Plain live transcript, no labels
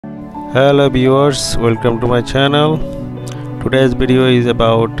Hello viewers, welcome to my channel. Today's video is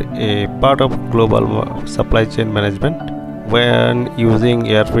about a part of global supply chain management when using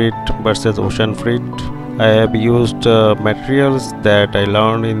Airfreight versus Oceanfreight. I have used materials that I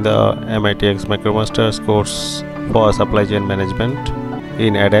learned in the MITx MicroMasters course for supply chain management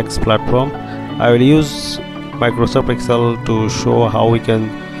in edX platform. I will use Microsoft Excel to show how we can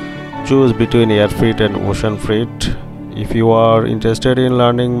choose between Airfreight and Oceanfreight. If you are interested in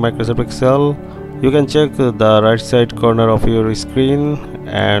learning Microsoft Excel, you can check the right side corner of your screen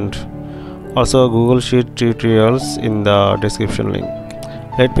and also Google Sheet tutorials in the description link.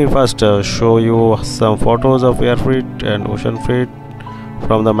 Let me first show you some photos of Airfreight and Oceanfreight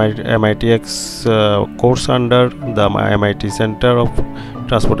from the MITx course under the MIT Center of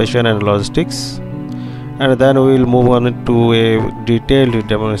Transportation and Logistics, and then we will move on to a detailed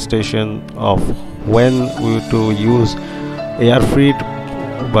demonstration of when we to use Airfreight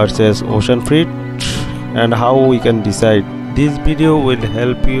versus Oceanfreight and how we can decide. This video will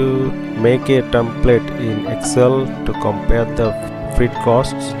help you make a template in Excel to compare the freight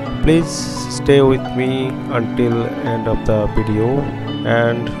costs. Please stay with me until end of the video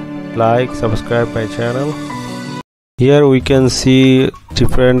and subscribe my channel. Here we can see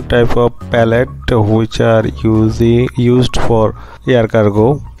different type of pallet which are used for air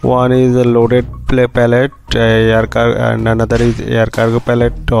cargo. One is a loaded pallet, and another is air cargo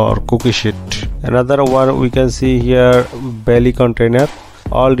pallet or cookie sheet. Another one we can see here, belly container,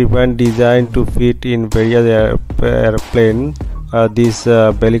 all different design to fit in various airplane. This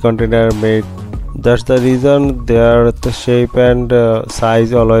belly container made, that's the reason their shape and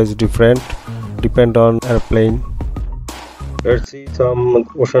size always different, depend on airplane. Let's see some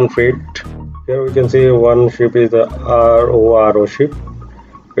Oceanfreight. Here we can see one ship is the RORO ship.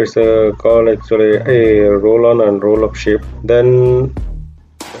 It's called actually a roll-on and roll-up ship. Then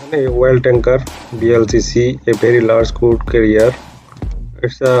a oil tanker, BLCC, a very large crude carrier.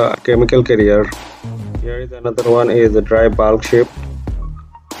 It's a chemical carrier. Here is another one is a dry bulk ship,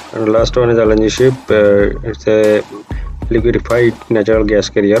 and the last one is LNG ship. It's a liquefied natural gas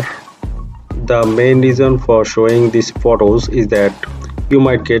carrier. The main reason for showing these photos is that you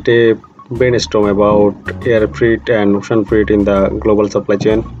might get a brainstorm about Airfreight and Oceanfreight in the global supply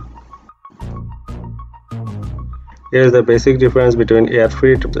chain. Here is the basic difference between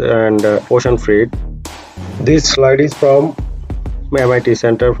Airfreight and Oceanfreight. This slide is from MIT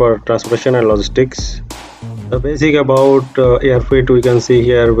Center for Transportation and Logistics. The basic about Airfreight we can see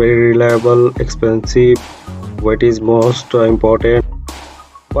here: very reliable, expensive, what is most important,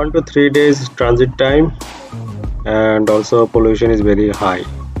 1 to 3 days transit time, and also pollution is very high.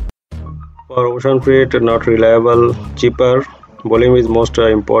 For Oceanfreight, not reliable, cheaper, volume is most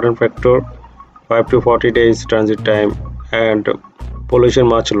important factor, 5 to 40 days transit time, and pollution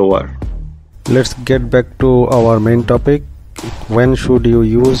much lower. Let's get back to our main topic. When should you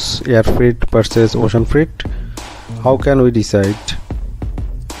use Airfreight versus Oceanfreight? How can we decide?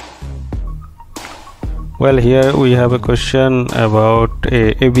 Well, here we have a question about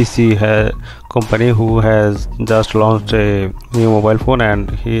a ABC company who has just launched a new mobile phone, and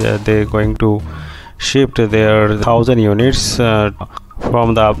here they're going to ship their 1,000 units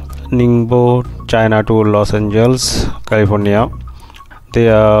from the Ningbo, China to Los Angeles, California.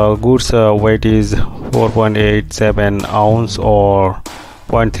 Their goods weight is 4.87 ounce or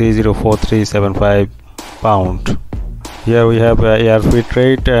 0.304375 pound. Here we have Airfreight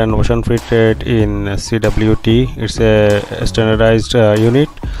rate and Oceanfreight rate in CWT. It's a standardized unit.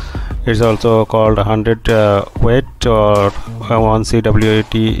 It's also called 100 weight, or 1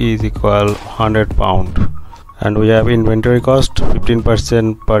 CWT is equal 100 pound. And we have inventory cost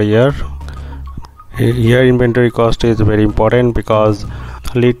 15% per year. Here inventory cost is very important because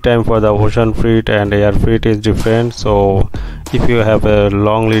lead time for the Oceanfreight and Airfreight is different. So if you have a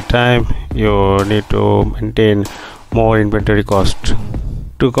long lead time, you need to maintain more inventory cost.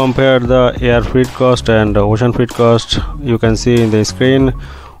 To compare the Airfreight cost and Oceanfreight cost, you can see in the screen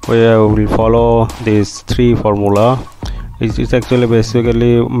we will follow these three formula. It's actually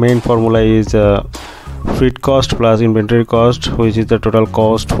basically main formula is freight cost plus inventory cost, which is the total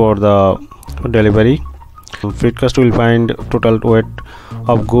cost for the delivery. Freight cost will find total weight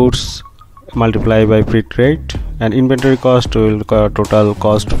of goods multiplied by freight rate, and inventory cost will total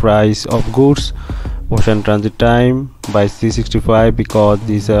cost price of goods ocean transit time by 365, because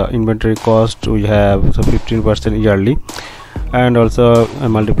this inventory cost we have 15% yearly, and also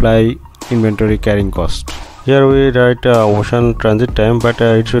multiply inventory carrying cost. Here we write ocean transit time, but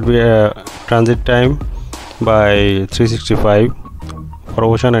it should be transit time by 365 for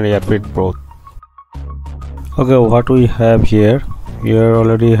ocean and Airfreight both. Okay, what we have here, here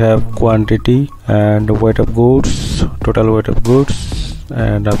already have quantity and weight of goods, total weight of goods,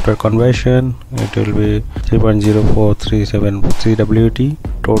 and after conversion it will be 3.04373 WT.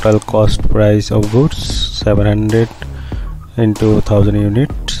 Total cost price of goods 700 into 1000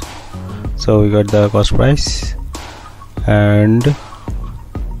 units. So we got the cost price, and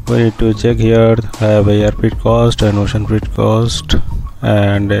we need to check here. I have a Airfreight cost and Oceanfreight cost,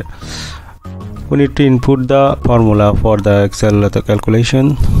 and we need to input the formula for the Excel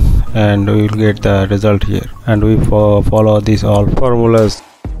calculation, and we will get the result here, and we follow these all formulas.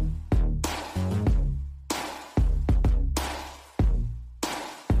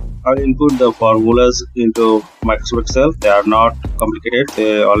 I will input the formulas into Microsoft Excel. They are not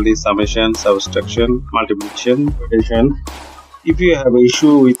complicated. All these summation, subtraction, multiplication, division. If you have an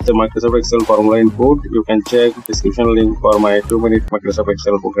issue with the Microsoft Excel formula input, you can check description link for my 2-minute Microsoft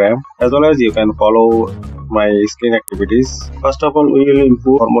Excel program, as well as you can follow my screen activities. First of all, we will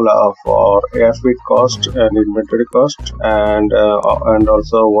input formula for Airfreight cost and inventory cost, and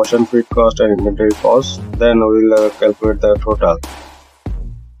also Oceanfreight cost and inventory cost. Then we will calculate the total.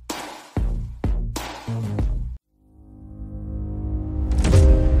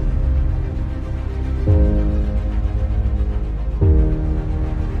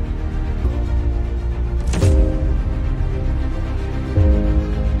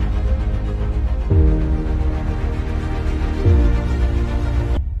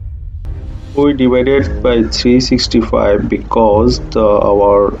 We divided by 365 because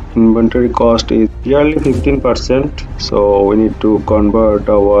our inventory cost is nearly 15%, so we need to convert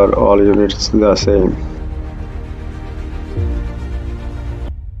our all units the same.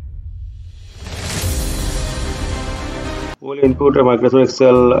 We'll input a Microsoft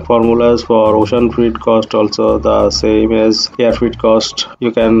Excel formulas for Oceanfreight cost, also the same as Airfreight cost.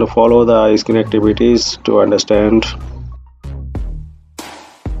 You can follow the screen activities to understand.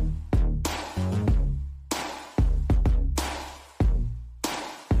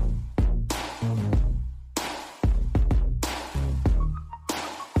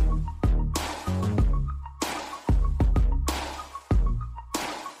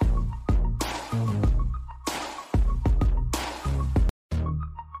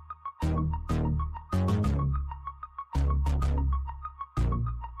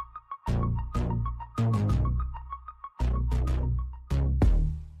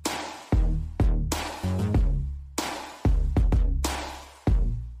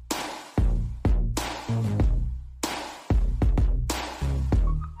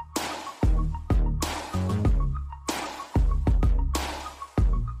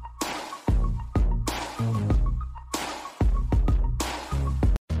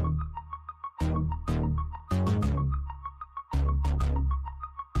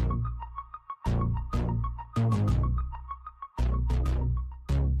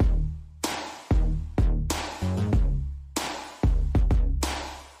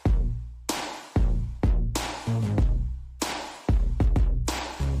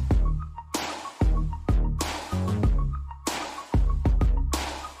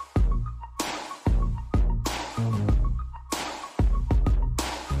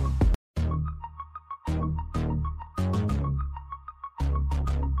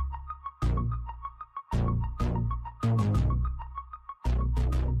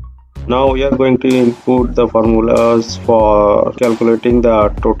 Now we are going to input the formulas for calculating the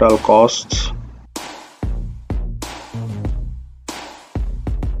total costs.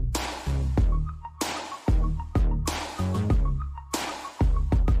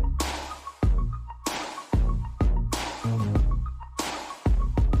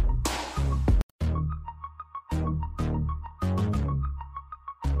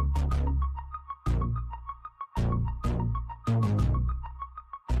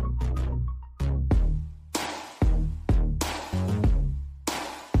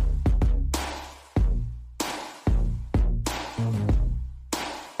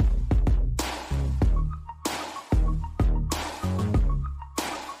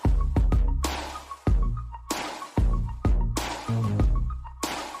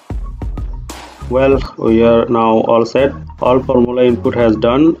 Well, we are now all set. All formula input has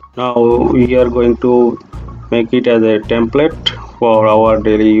done. Now we are going to make it as a template for our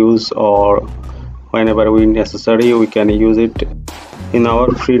daily use, or whenever we necessary we can use it in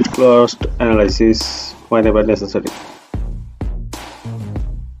our freight cost analysis whenever necessary.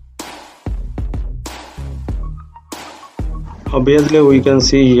 Obviously, we can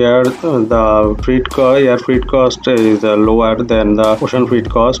see here the air freight cost is lower than the ocean freight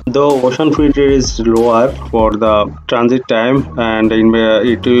cost. Though ocean freight is lower for the transit time, and it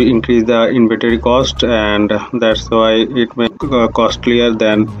will increase the inventory cost, and that's why it may costlier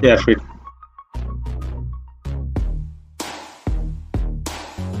than air freight.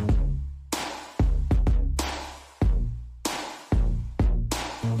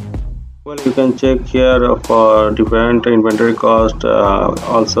 Well, you can check here for different inventory cost,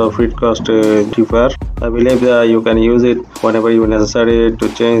 also freight cost differ. I believe you can use it whenever you necessary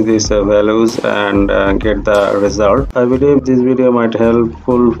to change these values and get the result. I believe this video might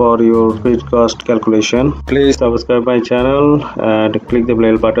helpful for your freight cost calculation. Please subscribe my channel and click the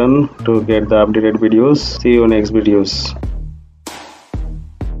bell button to get the updated videos. See you next videos.